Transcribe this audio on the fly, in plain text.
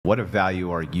What of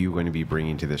value are you going to be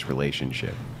bringing to this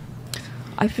relationship?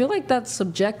 I feel like that's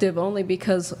subjective only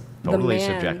because Totally the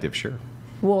man, subjective, sure.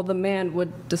 well, the man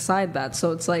would decide that.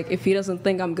 So it's like if he doesn't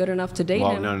think I'm good enough to date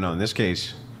Well, him. no. In this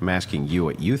case, I'm asking you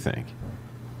what you think.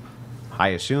 I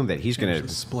assume that he's going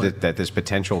to that this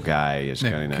potential guy is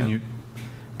Nick, going can to you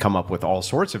come up with all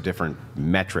sorts of different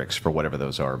metrics for whatever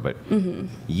those are. But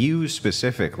you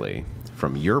specifically,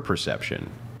 from your perception,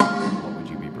 what would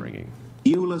you be bringing?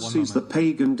 Ulysses the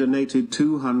Pagan donated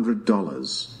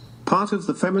 $200. Part of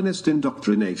the feminist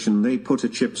indoctrination, they put a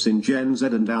chips in Gen Z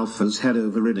and Alpha's head,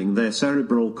 overriding their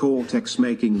cerebral cortex,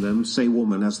 making them say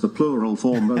woman as the plural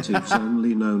for motives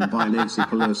only known by Nancy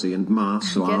Pelosi and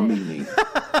Mahsa Amini.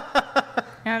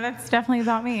 Yeah, that's definitely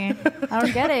about me. I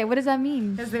don't get it. What does that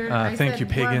mean? thank you,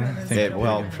 Pagan. Thank you,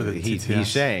 Well, Pagan, for the he's TTS.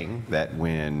 saying that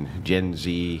when Gen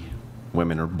Z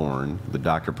women are born, the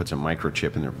doctor puts a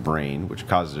microchip in their brain, which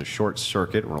causes a short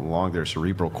circuit along their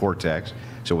cerebral cortex.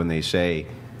 So when they say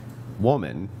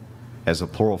woman as a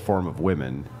plural form of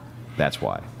women, that's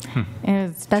why.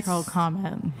 It's troll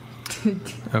comment.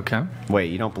 Okay.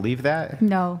 Wait, you don't believe that?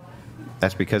 No.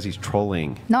 That's because he's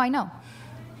trolling. No, I know.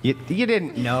 You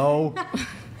didn't know.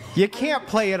 You can't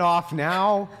play it off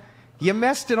now. You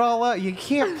messed it all up. You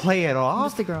can't play it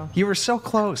off. just a girl. You were so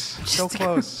close. So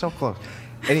close. So close.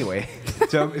 Anyway,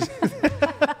 so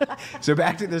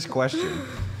back to this question.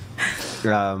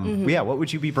 Yeah, what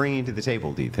would you be bringing to the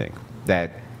table, do you think,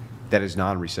 that is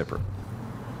non-reciprocal?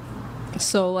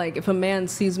 So like if a man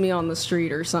sees me on the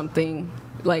street or something,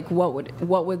 like what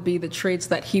would be the traits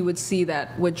that he would see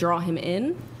that would draw him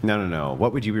in? No.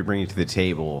 What would you be bringing to the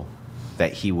table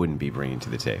that he wouldn't be bringing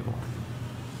to the table?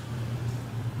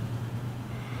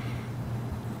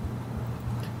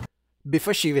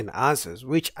 Before she even answers,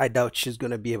 which I doubt she's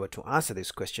going to be able to answer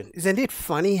this question, isn't it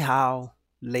funny how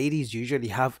ladies usually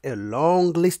have a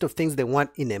long list of things they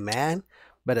want in a man,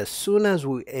 but as soon as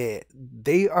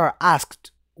they are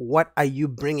asked, what are you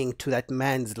bringing to that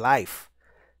man's life?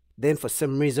 Then for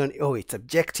some reason, oh, it's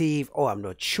objective, oh, I'm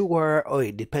not sure, oh,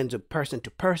 it depends on person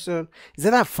to person.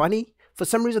 Isn't that funny? For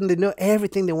some reason, they know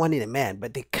everything they want in a man,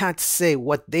 but they can't say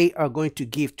what they are going to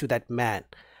give to that man,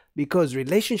 because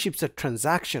relationships are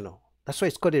transactional. That's why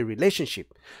it's called a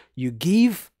relationship. You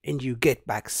give and you get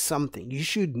back something. You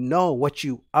should know what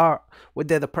you are, what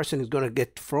the other person is going to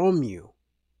get from you,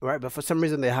 right? But for some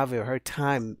reason, they have a hard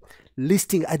time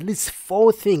listing at least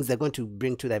 4 things they're going to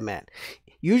bring to that man.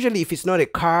 Usually, if it's not a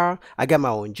car, I got my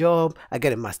own job, I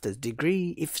get a master's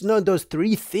degree. If it's not those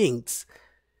 3 things,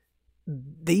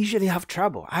 they usually have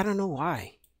trouble. I don't know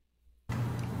why.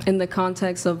 In the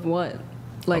context of what?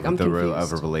 Like I'm confused.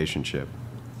 Of a relationship.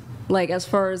 Like as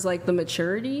far as like the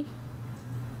maturity?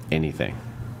 Anything.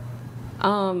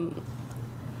 I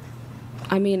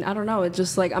mean, I don't know. It's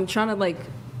just like I'm trying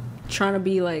to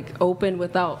be like open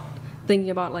without thinking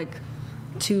about like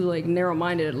too like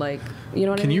narrow-minded, like, you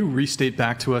know what I mean? Can you restate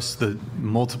back to us the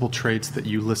multiple traits that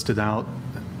you listed out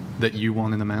that you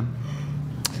want in a man?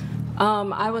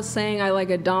 I was saying I like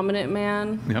a dominant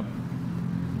man. Yep.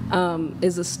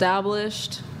 Is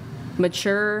established,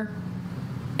 mature,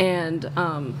 and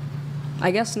I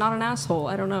guess not an asshole.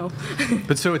 I don't know.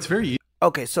 But so it's very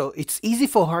Okay, so it's easy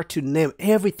for her to name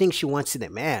everything she wants in a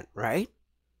man, right?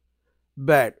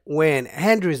 But when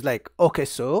Andrew is like, okay,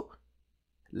 so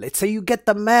let's say you get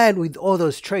the man with all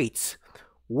those traits.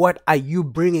 What are you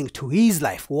bringing to his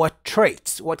life? What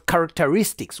traits? What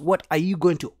characteristics? What are you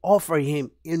going to offer him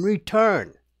in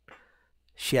return?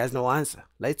 She has no answer.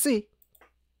 Let's see.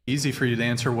 easy for you to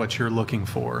answer what you're looking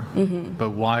for,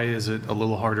 but why is it a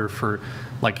little harder for,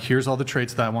 like, here's all the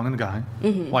traits that I want in a guy.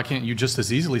 Why can't you just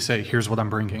as easily say, here's what I'm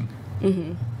bringing?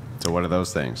 So what are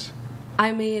those things?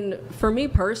 I mean, for me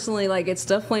personally, like, it's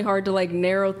definitely hard to, like,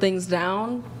 narrow things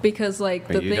down because, like,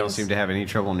 But you don't seem to have any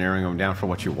trouble narrowing them down for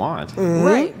what you want.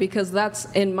 Right, because that's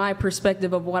in my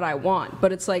perspective of what I want.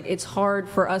 But it's like, it's hard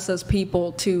for us as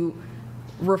people to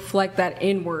reflect that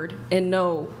inward and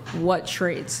know what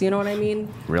traits. You know what I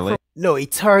mean? Really? No,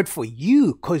 it's hard for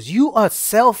you because you are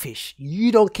selfish.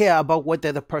 You don't care about what the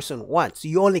other person wants.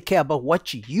 You only care about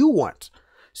what you want.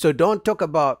 So don't talk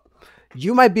about,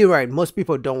 you might be right. Most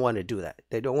people don't want to do that.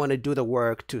 They don't want to do the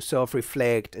work to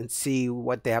self-reflect and see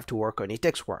what they have to work on. It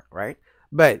takes work, right?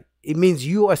 But it means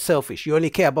you are selfish. You only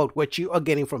care about what you are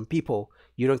getting from people.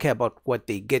 You don't care about what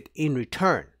they get in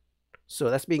return. So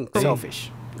that's being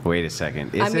selfish. Wait a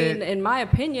second. I mean, in my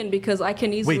opinion, because I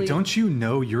can easily... Wait, don't you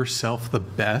know yourself the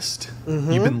best?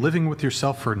 You've been living with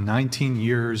yourself for 19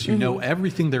 years. You know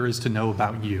everything there is to know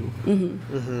about you.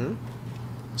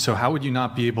 So how would you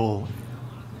not be able...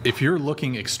 If you're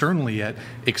looking externally,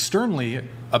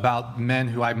 about men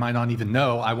who I might not even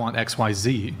know, I want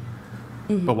XYZ.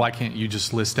 But why can't you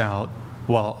just list out,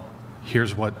 well,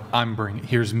 here's what I'm bringing,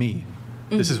 here's me,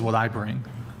 this is what I bring?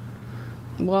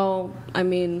 Well, I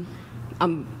mean,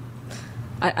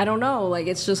 I don't know. Like,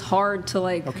 it's just hard to,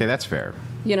 like, Okay, that's fair.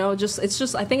 you know, I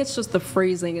think it's just the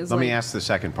phrasing is Let like me ask the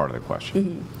second part of the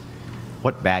question.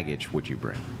 What baggage would you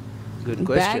bring? Good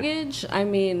question. baggage. I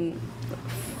mean,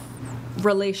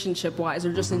 relationship wise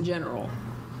or just in general,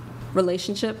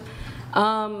 relationship.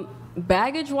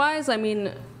 Baggage wise, I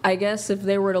mean, I guess if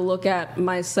they were to look at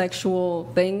my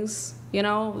sexual things, you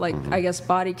know, like I guess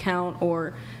body count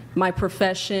or my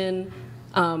profession,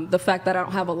 the fact that I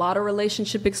don't have a lot of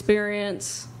relationship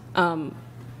experience.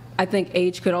 I think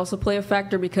age could also play a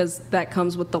factor because that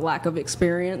comes with the lack of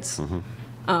experience.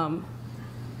 So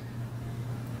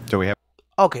we have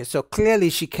Okay, so clearly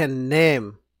she can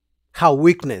name her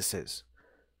weaknesses,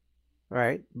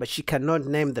 right? But she cannot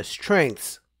name the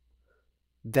strengths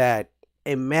that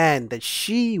a man that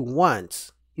she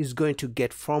wants is going to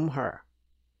get from her.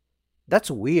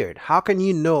 That's weird. How can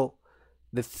you know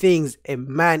the things a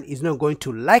man is not going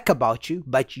to like about you,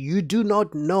 but you do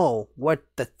not know what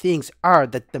the things are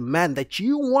that the man that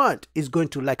you want is going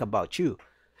to like about you?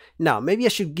 Now, maybe I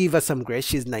should give her some grace.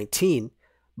 She's 19,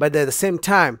 but at the same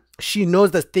time, she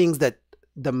knows the things that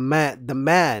the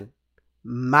man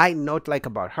might not like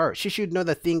about her. She should know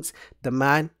the things the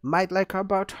man might like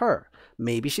about her.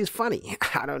 Maybe she's funny.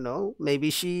 I don't know. Maybe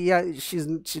she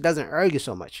doesn't argue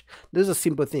so much. Those are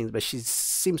simple things, but she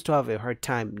seems to have a hard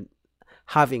time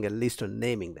having a list on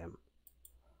naming them.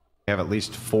 we have at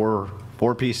least four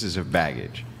pieces of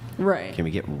baggage. Right. Can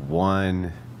we get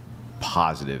one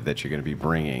positive that you're going to be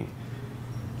bringing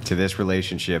to this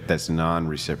relationship that's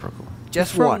non-reciprocal?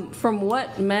 Just one. From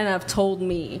what men have told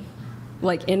me,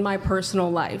 like in my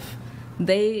personal life,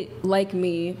 they like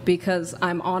me because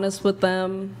I'm honest with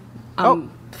them.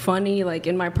 I'm funny, like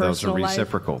in my Those are personal life.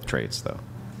 reciprocal traits, though.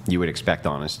 You would expect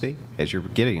honesty as you're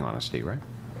getting honesty, right?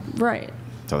 Right.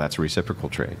 So that's a reciprocal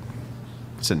trait.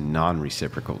 It's a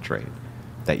non-reciprocal trait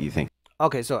that you think.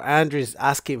 Okay, so Andrew is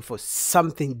asking for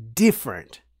something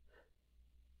different.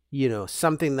 You know,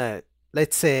 something that,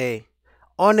 let's say,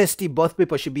 honesty, both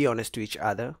people should be honest to each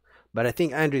other. But I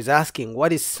think Andrew is asking,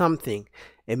 what is something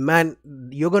a man,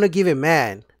 you're going to give a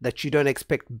man that you don't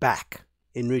expect back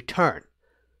in return?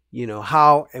 You know,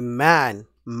 how a man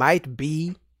might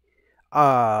be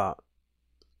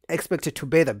expected to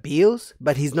pay the bills,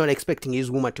 but he's not expecting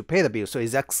his woman to pay the bills. So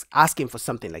he's asking for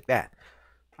something like that.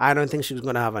 I don't think she's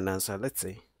going to have an answer. Let's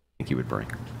see. think you would bring.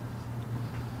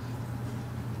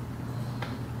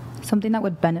 Something that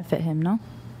would benefit him, no?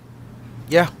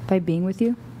 Yeah, By being with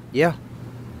you? yeah.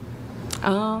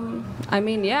 I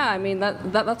mean, yeah. I mean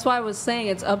that's why I was saying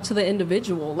it's up to the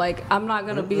individual. Like I'm not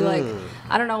gonna be like,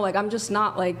 I don't know. Like I'm just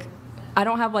not like, I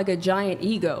don't have like a giant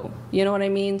ego. You know what I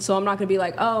mean? So I'm not gonna be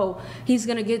like, oh, he's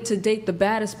gonna get to date the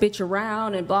baddest bitch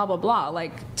around and blah blah blah.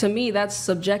 Like to me, that's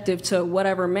subjective to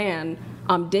whatever man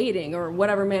I'm dating or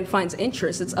whatever man finds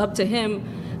interest. It's up to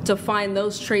him to find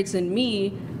those traits in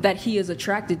me that he is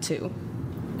attracted to,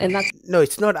 and that's No,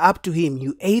 it's not up to him.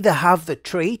 You either have the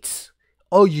traits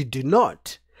or you do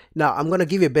not. Now, I'm going to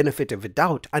give you a benefit of a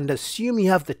doubt and assume you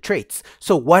have the traits.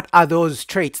 So what are those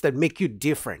traits that make you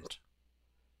different?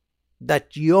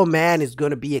 That your man is going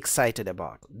to be excited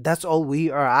about? That's all we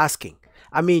are asking.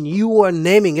 I mean, you are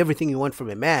naming everything you want from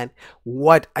a man.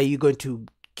 What are you going to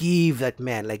give that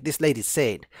man? Like this lady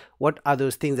said, what are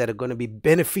those things that are going to be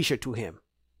beneficial to him?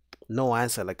 No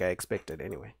answer like I expected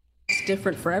anyway.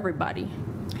 different for everybody.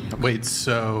 Wait,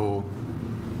 so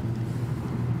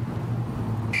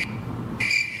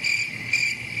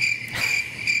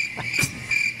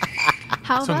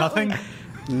How so about, nothing? Like,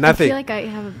 I Nothing. feel like I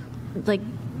have like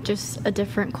just a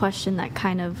different question that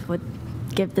kind of would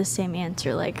give the same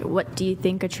answer. Like, what do you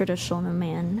think a traditional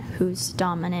man who's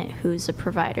dominant, who's a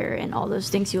provider, and all those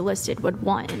things you listed would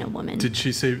want in a woman? Did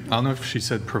she say, I don't know if she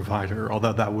said provider,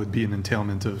 although that would be an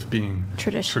entailment of being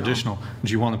Traditional.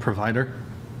 Do you want a provider?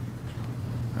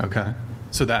 Okay.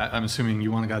 So that, I'm assuming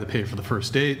you want a guy to pay for the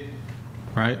first date,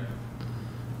 right?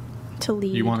 To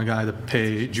lead. You want a guy to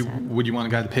pay, would you want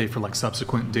a guy to pay for like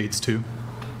subsequent dates too?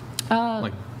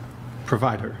 Like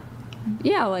provider.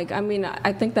 Yeah, like, I mean,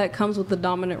 I think that comes with the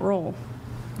dominant role.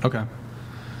 Okay.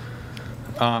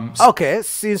 Okay,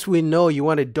 since we know you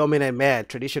want a dominant man,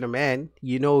 traditional man,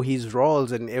 you know his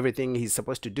roles and everything he's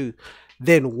supposed to do,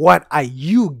 then what are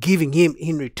you giving him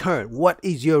in return? What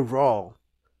is your role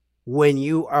when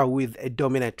you are with a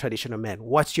dominant traditional man?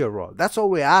 What's your role? That's all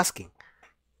we're asking.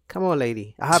 Come on,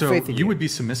 lady. I have So faith in you. you would be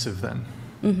submissive then?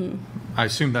 Mm-hmm. I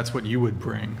assume that's what you would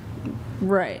bring.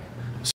 Right.